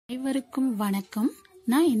அனைவருக்கும் வணக்கம்.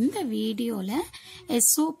 நான் இந்த வீடியோல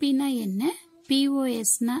SOPனா என்ன,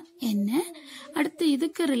 POSனா என்ன, அடுத்து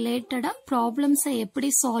இதுக்கு ரிலேட்டடா ப்ராப்ளம்ஸை எப்படி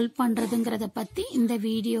சால்வ் பண்றதுங்கறத பத்தி இந்த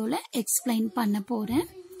வீடியோல எக்ஸ்பிளைன் பண்ண போறேன்.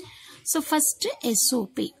 ஸோ ஃபர்ஸ்ட்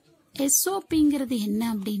SOPங்கிறது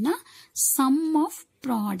என்ன அப்படின்னா சம் ஆஃப்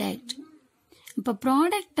ப்ராடக்ட். இப்போ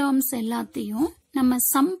ப்ராடக்ட் டேர்ம்ஸ் எல்லாத்தையும் நம்ம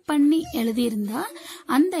சம் பண்ணி எழுதியிருந்தா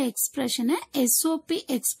அந்த எக்ஸ்பிரஷனை SOP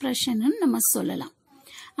எக்ஸ்பிரஷன் நம்ம சொல்லலாம்.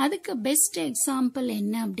 அதுக்கு பெஸ்ட் எக்ஸாம்பிள்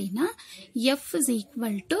என்ன அப்படின்னா F is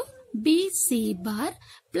equal to BC bar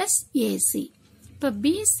plus AC. இப்போ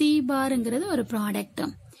BC barங்கிறது ஒரு ப்ராடக்ட்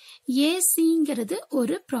டேர்ம், ACங்கிறது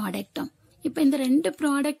ஒரு ப்ராடக்ட் டேர்ம். இப்போ இந்த ரெண்டு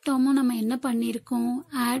ப்ராடக்ட் டேர்மும் நம்ம என்ன பண்ணியிருக்கோம்,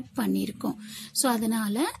 ஆட் பண்ணியிருக்கோம். ஸோ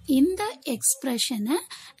அதனால இந்த எக்ஸ்பிரஷனை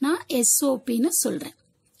நான் SOPன்னு சொல்றேன்.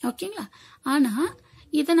 ஓகேங்களா? ஆனா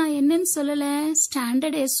இதை நான் என்னன்னு சொல்லல,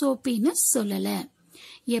 ஸ்டாண்டர்ட் SOPன்னு சொல்லல.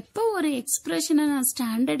 எப்போ ஒரு எக்ஸ்பிரஷனை நான்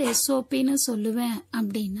ஸ்டாண்டர்ட் SOPன்னு சொல்லுவேன்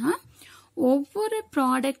அப்படின்னா ஒவ்வொரு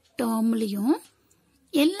ப்ராடக்ட் டேர்ம்லயும்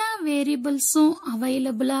எல்லா வேரியபிள்ஸும்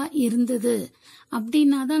அவைலபிளா இருந்தது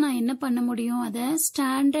அப்படின்னா தான் நான் என்ன பண்ண முடியும், அதை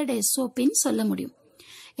ஸ்டாண்டர்ட் SOPன்னு சொல்ல முடியும்.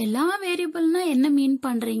 எல்லா வேரியபிள்னா என்ன மீன்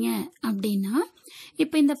பண்றீங்க அப்படின்னா,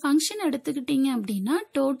 இப்ப இந்த ஃபங்க்ஷன் எடுத்துக்கிட்டீங்க அப்படின்னா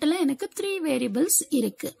டோட்டலா எனக்கு 3 வேரியபிள்ஸ்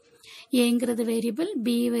இருக்கு. ஏங்கிறது வேரியபிள்,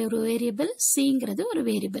 பி ஒரு வேரியபிள், சிங்கிறது ஒரு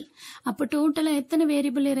வேரியபிள். அப்போ டோட்டலா எத்தனை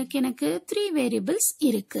வேரியபிள் இருக்கு, எனக்கு 3 வேரியபிள்ஸ்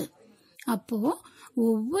இருக்கு. அப்போ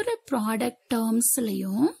ஒவ்வொரு ப்ராடக்ட்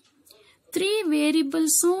டேர்ம்ஸ்லயும் 3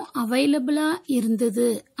 வேரியபிள்ஸும் அவைலபிளா இருந்தது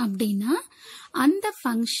அப்படின்னா அந்த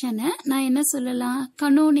ஃபங்க்ஷனை நான் என்ன சொல்லலாம்,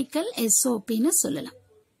 கனோனிக்கல் SOPன்னு சொல்லலாம்.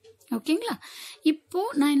 ஓகேங்களா? இப்போ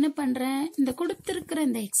நான் என்ன பண்றேன், இந்த கொடுத்திருக்கிற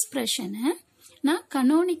இந்த எக்ஸ்பிரஷனை நான்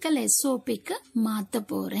கனோனிக்கல் SOPக்கு மாத்த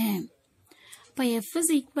போறேன். இப்போ F is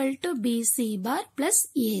equal to BC bar plus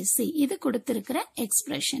AC இது கொடுத்திருக்கிற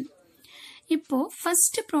எக்ஸ்பிரஷன். இப்போ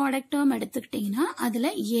ஃபர்ஸ்ட் ப்ராடக்ட் டேர்ம் எடுத்துக்கிட்டீங்கன்னா அதுல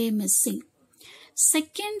A missing,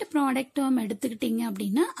 second product term எடுத்துக்கிட்டீங்க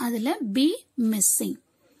அப்படின்னா அதுல B மிஸ்ஸிங்.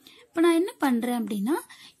 இப்போ நான் என்ன பண்றேன் அப்படின்னா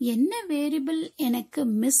என்ன வேரியபிள் எனக்கு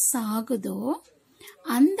மிஸ் ஆகுதோ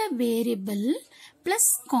அந்த வேரியபிள்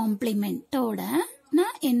பிளஸ் காம்ப்ளிமெண்டோட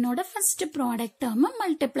நான் என்னோட ஃபர்ஸ்ட் ப்ராடக்ட் டேர்மை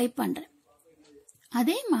மல்டிப்ளை பண்றேன்.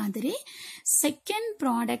 அதே மாதிரி செகண்ட்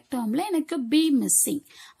ப்ராடக்ட் டேர்ம்ல எனக்கு B மிஸ்ஸிங்.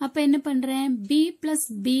 அப்ப என்ன பண்றேன், B பிளஸ்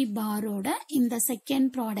B பாரோட இந்த செகண்ட்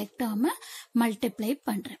ப்ராடக்ட் டேர்மை மல்டிப்ளை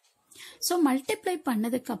பண்றேன். ஸோ மல்டிப்ளை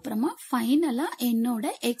பண்ணதுக்கு அப்புறமா ஃபைனலா என்னோட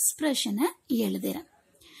எக்ஸ்பிரஷனை எழுதுறேன்.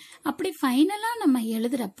 அப்படி ஃபைனலா நம்ம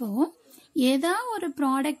எழுதுறப்போ ஏதாவது ஒரு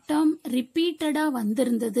ப்ராடக்ட் டேர்ம் ரிப்பீட்டடா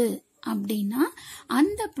வந்திருந்தது அப்படின்னா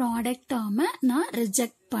அந்த ப்ராடக்ட் டேர்மை நான்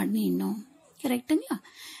ரிஜெக்ட் பண்ணிடணும். கரெக்டுங்களா?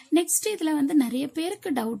 நெக்ஸ்ட் இதுல நிறைய பேருக்கு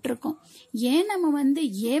டவுட் இருக்கும், ஏன் நம்ம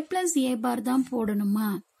A பிளஸ் A பார் தான் போடணுமா,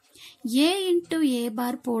 A into A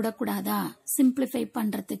bar போடக்கூடாதா simplify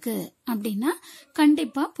பண்றதுக்கு அப்படின்னா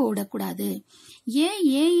கண்டிப்பா போடக்கூடாது. ஏன்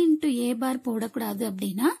A இன்டு A பார் போடக்கூடாது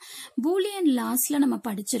அப்படின்னா பூலியன் லாஸ்ல நம்ம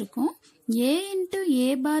படிச்சிருக்கோம், A into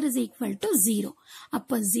A bar is equal to 0.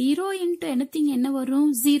 அப்போ 0 இன்டு எனிதிங் என்ன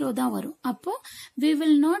வரும், 0 தான் வரும். அப்போ we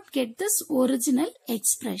will not get this original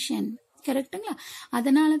expression. கரெக்டுங்களா?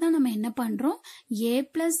 அதனாலதான் நம்ம என்ன பண்றோம், A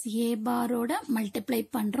பிளஸ் A பாரோட மல்டிப்ளை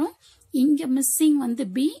பண்றோம். இங்க மிஸ்ஸிங்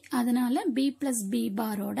B, அதனால B பிளஸ் B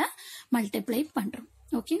பாரோட மல்டிப்ளை பண்றோம்.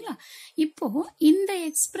 ஓகேங்களா? இப்போ இந்த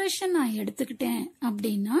எக்ஸ்பிரஷன் நான் எடுத்துக்கிட்டேன்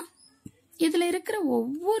அப்படின்னா இதுல இருக்கிற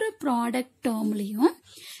ஒவ்வொரு ப்ராடக்ட் டேர்ம்லயும்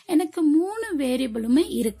எனக்கு 3 வேரியபிளுமே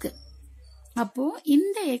இருக்கு. அப்போ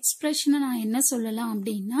இந்த எக்ஸ்பிரஷனை நான் என்ன சொல்லலாம்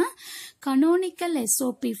அப்படின்னா canonical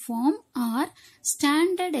SOP form R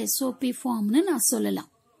standard SOP ஃபார்ம்னு நான் சொல்லலாம்.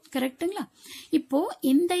 கரெக்டுங்களா? இப்போ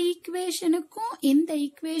இந்த ஈக்குவேஷனுக்கும் இந்த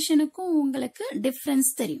ஈக்குவேஷனுக்கும் உங்களுக்கு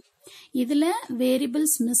டிஃபரன்ஸ் தெரியும். இதுல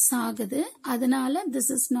வேரியபிள்ஸ் மிஸ் ஆகுது, அதனால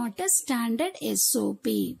this is not a standard SOP.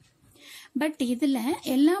 But இதுல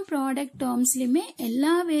எல்லா ப்ராடக்ட் டேர்ம்ஸ்லயுமே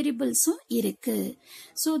எல்லா வேரியபிள்ஸும் இருக்கு.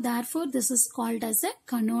 So therefore this is called as a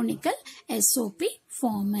canonical SOP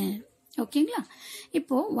form. ஓகேங்களா?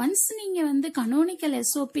 இப்போ ஒன்ஸ் நீங்க கனோனிக்கல்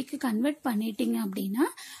SOPக்கு கன்வெர்ட் பண்ணிட்டீங்க அப்படின்னா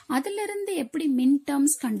அதுல இருந்து எப்படி மின்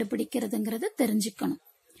டேர்ம்ஸ் கண்டுபிடிக்கிறதுங்கிறது தெரிஞ்சுக்கணும்.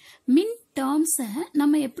 மின் டேர்ம்ஸை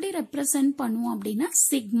நம்ம எப்படி ரெப்ரசென்ட் பண்ணுவோம் அப்படின்னா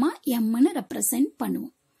சிக்மா எம்னு ரெப்ரசென்ட்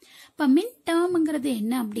பண்ணுவோம். இப்ப மின் டேர்ம்ங்கிறது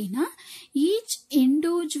என்ன அப்படின்னா each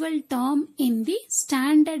individual term in the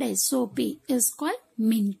standard SOP is called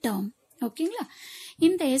மின் டேர்ம். ஓகேங்களா?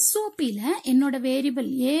 இந்த SOPல என்னோட வேரியபிள்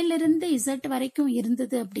ஏல இருந்து Z வரைக்கும்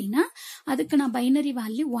இருந்தது அப்படின்னா அதுக்கு நான் பைனரி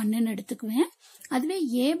வேல்யூ 1ன்னு எடுத்துக்குவேன். அதுவே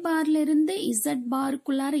A பார்ல இருந்து Z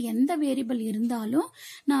பாருக்குள்ளார எந்த வேரியபிள் இருந்தாலும்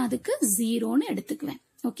நான் அதுக்கு 0ன்னு எடுத்துக்குவேன்.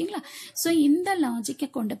 ஓகேங்களா? சோ இந்த லாஜிக்கை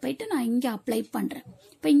கொண்டு போயிட்டு நான் இங்க அப்ளை பண்றேன்.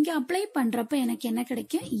 இப்ப இங்க அப்ளை பண்றப்ப எனக்கு என்ன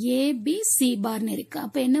கிடைக்கும்? ABC பார்னு இருக்கு.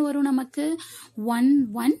 அப்ப என்ன வரும் நமக்கு?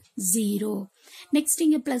 110. நெக்ஸ்ட்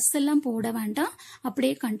இங்க பிளஸ் எல்லாம் போட வேண்டாம்,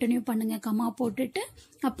 அப்படியே கண்டினியூ பண்ணுங்க கமா போட்டுட்டு.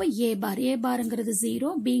 அப்ப A பார்ங்கிறது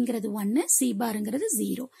 0, Bங்கிறது 1, C பார்ங்கிறது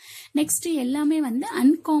 0. நெக்ஸ்ட் எல்லாமே வந்து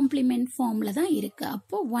அன்காம்ப்ளிமெண்ட் ஃபார்ம்ல தான் இருக்கு.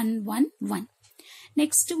 அப்போ 111.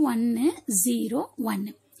 நெக்ஸ்ட் 1 0 1.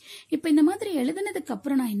 இப்ப இந்த மாதிரி எழுதுனதுக்கு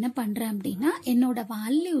அப்புறம் நான் என்ன பண்றேன் அப்படின்னா என்னோட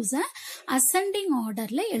வேல்யூஸ அசெண்டிங்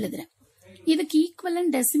ஆர்டர்ல எழுதுறேன். இதுக்கு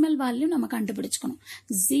ஈக்குவலன்ட் டெசிமல் வேல்யூ நம்ம கண்டுபிடிச்சுக்கணும்.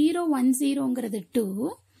 010ங்கிறது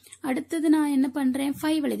 2. அடுத்தது நான் என்ன பண்றேன்?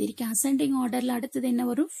 5 எழுதியிருக்கேன். அசெண்டிங் ஆர்டர்ல அடுத்தது என்ன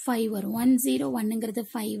வரும்? 5 வரும். 101ங்கிறது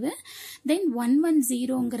 5, தென்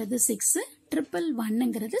 110ங்கிறது 6,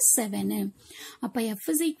 111ங்கிறது 7. அப்ப F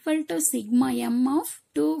is equal to sigma m of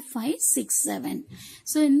 2, 5, 6, 7.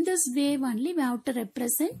 So in this way only we have to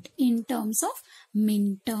represent in terms of min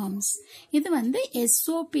terms. இது வந்து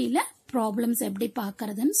SOP ல ப்ராப்ளம்ஸ் எப்படி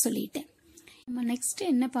பார்க்கறதுன்னு சொல்லிட்டேன். நம்ம நெக்ஸ்ட்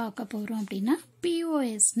என்ன பார்க்க போறோம் அப்படின்னா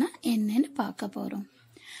POSனா என்னன்னு பார்க்க போறோம்.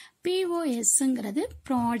 POSங்கிறது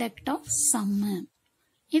ப்ராடக்ட் ஆஃப் சம்.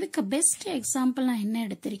 இதுக்கு பெஸ்ட் எக்ஸாம்பிள் நான் என்ன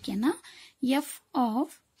எடுத்திருக்கேன்னா F of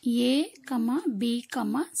A, B,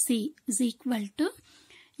 C is equal to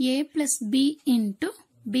A plus B into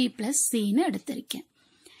B plus C ன்னு எடுத்திருக்கேன்.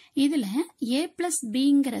 இதுல A plus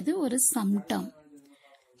Bங்கிறது ஒரு சம் டேர்ம்,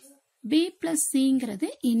 B plus Cங்கிறது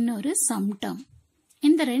இன்னொரு சம் டேர்ம்.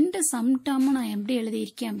 இந்த ரெண்டு சம் டேர்மும் நான் எப்படி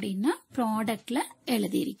எழுதியிருக்கேன் அப்படின்னா ப்ராடக்ட்ல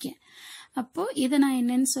எழுதியிருக்கேன். அப்போ இதை நான்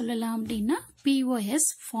என்னன்னு சொல்லலாம் அப்படின்னா POS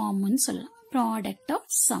ஃபார்ம்னு சொல்லலாம், ப்ராடக்ட்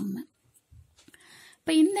ஆஃப் சம்.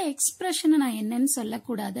 இப்ப இந்த எக்ஸ்பிரஷனை நான் என்னன்னு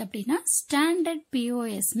சொல்லக்கூடாது அப்படின்னா ஸ்டாண்டர்ட்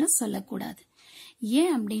POSன்னு சொல்லக்கூடாது.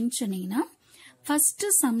 ஏன் அப்படின்னு சொன்னீங்கன்னா ஃபர்ஸ்ட்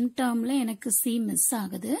சம் டேர்ம்ல எனக்கு C மிஸ்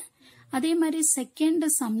ஆகுது, அதே மாதிரி செகண்ட்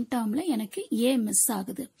சம் டேர்ம்ல எனக்கு A மிஸ்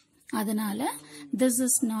ஆகுது. அதனால this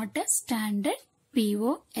is not a standard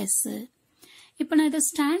POS. இப்ப நான் இதை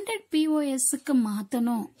ஸ்டாண்டர்ட் POSக்கு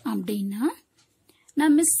மாத்தணும் அப்படின்னா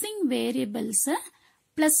நான் மிஸ்ஸிங் வேரியபிள்ஸை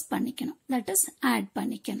பிளஸ் பண்ணிக்கணும், தட் இஸ் ஆட்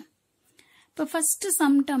பண்ணிக்கணும். இப்போ ஃபர்ஸ்ட்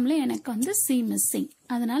சம் டேர்ம்ல எனக்கு வந்து C மிஸ்ஸிங்,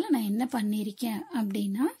 அதனால நான் என்ன பண்ணிருக்கேன்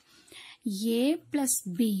அப்படின்னா A plus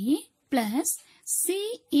B plus C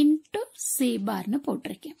into C பார்னு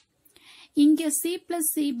போட்டிருக்கேன். இங்க C plus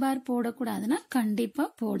C பார் போடக்கூடாதுன்னா கண்டிப்பா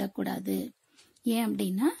போடக்கூடாது. ஏன்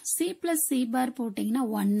அப்படின்னா C plus C பார் போட்டீங்கன்னா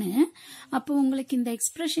 1, அப்போ உங்களுக்கு இந்த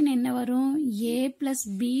எக்ஸ்பிரஷன் என்ன வரும்? A plus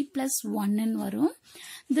B plus 1ன்னு வரும்.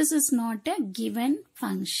 This is not a given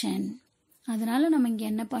function. அதனால நம்ம இங்க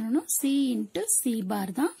என்ன பண்ணணும்? C into C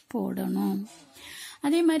பார் தான் போடணும்.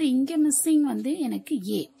 அதே மாதிரி இங்க மிஸ்ஸிங் வந்து எனக்கு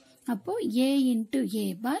A, அப்போ A into A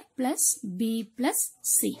bar plus B plus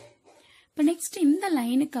C. இப்போ நெக்ஸ்ட் இந்த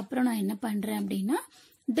லைனுக்கு அப்புறம் நான் என்ன பண்றேன் அப்படின்னா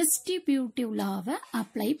டிஸ்ட்ரிபியூட்டிவ் லாவை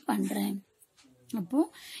அப்ளை பண்றேன். அப்போ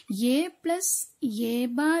A plus A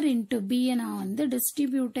bar into B நான் வந்து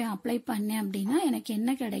டிஸ்ட்ரிபியூட்டை அப்ளை பண்ணேன் அப்படின்னா எனக்கு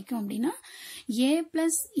என்ன கிடைக்கும் அப்படின்னா A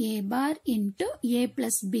plus A bar into A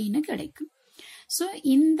plus Bன்னு கிடைக்கும். சோ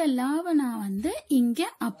இந்த லாவை நான் வந்து இங்க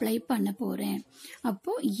அப்ளை பண்ண போறேன்.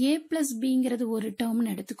 அப்போ A plus Bங்கிறது ஒரு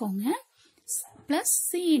டேர்ம்னு எடுத்துக்கோங்க, பிளஸ்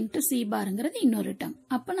C into C பார்ங்கிறது இன்னொரு டேர்ம்.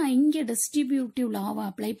 அப்ப நான் இங்க டிஸ்ட்ரிபியூட்டிவ் லாவை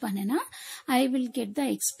அப்ளை பண்ணேன்னா I will get the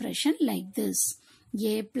expression like this.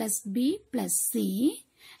 A plus B plus C,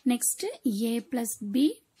 next A plus B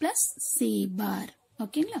plus C bar.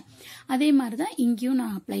 ஓகேங்களா? அதே மாதிரி தான் இங்கேயும்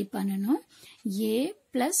நான் அப்ளை பண்ணணும். A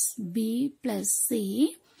plus B plus C,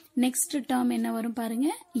 next term என்ன வரும் பாருங்க,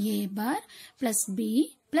 A bar plus B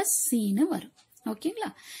plus Cன்னு வரும். ஓகேங்களா?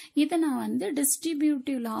 இதை நான் வந்து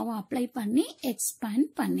டிஸ்ட்ரிபியூட்டிவ் லாவை அப்ளை பண்ணி எக்ஸ்பேண்ட்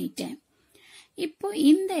பண்ணிட்டேன். இப்போ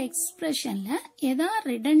இந்த எக்ஸ்பிரஷன்ல ஏதா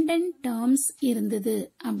ரிடண்டன்ட் டேர்ம்ஸ் இருந்தது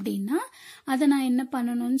அப்படின்னா அதை நான் என்ன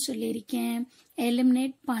பண்ணணும்னு சொல்லியிருக்கேன்?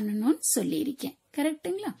 எலிமினேட் பண்ணணும்னு சொல்லியிருக்கேன்.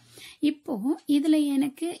 கரெக்டுங்களா? இப்போ இதுல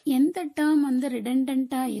எனக்கு எந்த டேர்ம் வந்து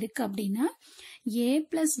ரிடண்டன்டா இருக்கு அப்படின்னா A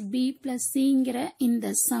plus B plus Cங்கிற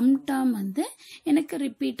இந்த சம் டேர்ம் வந்து எனக்கு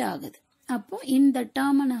ரிப்பீட் ஆகுது. அப்போ இந்த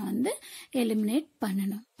டேர்மை நான் வந்து எலிமினேட்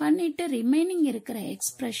பண்ணணும். பண்ணிட்டு ரிமைனிங் இருக்கிற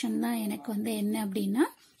எக்ஸ்பிரஷன் தான் எனக்கு வந்து என்ன அப்படின்னா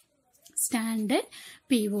ஸ்டாண்டர்ட்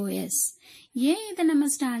POS. ஏன் இதை நம்ம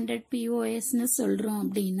ஸ்டாண்டர்ட் POSன்னு சொல்றோம்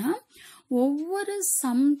அப்படின்னா ஒவ்வொரு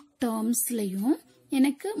சம் டேர்ம்ஸ்லயும்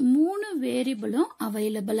எனக்கு 3 வேரியபிளும்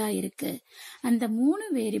அவைலபிளா இருக்கு. அந்த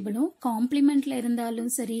 3 வேரியபிளும் காம்ப்ளிமெண்ட்ல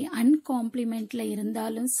இருந்தாலும் சரி அன்காம்ப்ளிமெண்ட்ல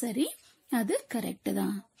இருந்தாலும் சரி அது கரெக்ட்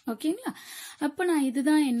தான். ஓகேங்களா? அப்ப நான்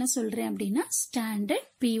இதுதான் என்ன சொல்றேன் அப்படின்னா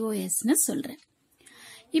ஸ்டாண்டர்ட் POSன்னு சொல்றேன்.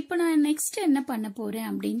 இப்ப நான் நெக்ஸ்ட் என்ன பண்ண போறேன்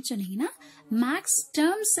அப்படின்னு சொன்னீங்கன்னா மேக்ஸ்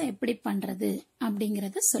டேர்ம்ஸ் எப்படி பண்றது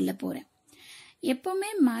அப்படிங்கறத சொல்ல போறேன்.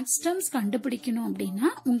 எப்பவுமே மேக்ஸ் டேர்ம்ஸ் கண்டுபிடிக்கணும் அப்படின்னா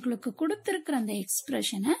உங்களுக்கு கொடுத்திருக்கிற அந்த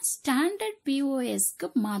எக்ஸ்பிரஷனை ஸ்டாண்டர்ட் பிஓஎஸ்க்கு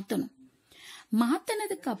மாத்தணும்.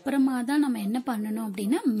 மாத்தினதுக்கு அப்புறமா தான் நம்ம என்ன பண்ணணும்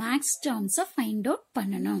அப்படின்னா மேக்ஸ் டேர்ம்ஸை ஃபைண்ட் அவுட்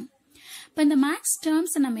பண்ணணும். இப்ப இந்த மேக்ஸ்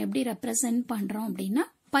டேர்ம்ஸ் நம்ம எப்படி ரெப்ரசென்ட் பண்றோம் அப்படின்னா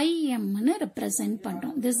பை எம்னு ரெப்ரசென்ட்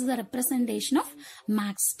பண்றோம். This is a representation of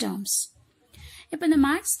maths terms. இப்ப இந்த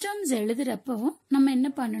மேக்ஸ் டேர்ம்ஸ் எழுதுறப்போ நம்ம என்ன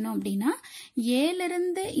பண்ணணும் அப்படின்னா ஏல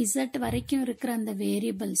இருந்து இசட் வரைக்கும் இருக்கிற அந்த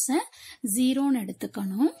வேரியபிள்ஸ 0ன்னு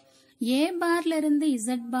எடுத்துக்கணும். ஏ பார்ல இருந்து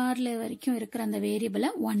இசட் பார்ல வரைக்கும் இருக்கிற அந்த வேரியபிளை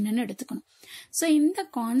 1ன்னு எடுத்துக்கணும். சோ இந்த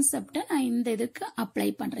கான்செப்டை நான் இந்த இதுக்கு அப்ளை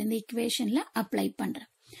பண்றேன், இந்த ஈக்குவேஷன்ல அப்ளை பண்றேன்.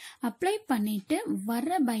 அப்ளை பண்ணிட்டு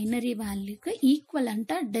வர பைனரி வேல்யூக்கு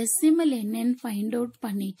ஈக்குவலண்டா டெசிமல் என்னன்னு ஃபைண்ட் அவுட்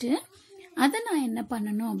பண்ணிட்டு அதை நான் என்ன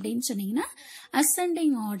பண்ணணும் அப்படின்னு சொன்னீங்கன்னா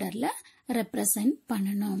அசெண்டிங் ஆர்டர்ல ரெப்ரசென்ட்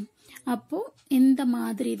பண்ணணும். அப்போ இந்த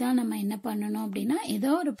மாதிரி தான் நம்ம என்ன பண்ணணும் அப்படின்னா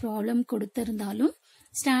ஏதோ ஒரு ப்ராப்ளம் கொடுத்திருந்தாலும்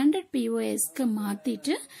ஸ்டாண்டர்ட் பிஓஎஸ்க்கு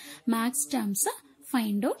மாத்திட்டு மேக்ஸ் டேர்ம்ஸை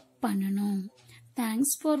ஃபைண்ட் அவுட் பண்ணணும்.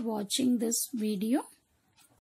 தேங்க்ஸ் ஃபார் வாட்சிங் திஸ் வீடியோ.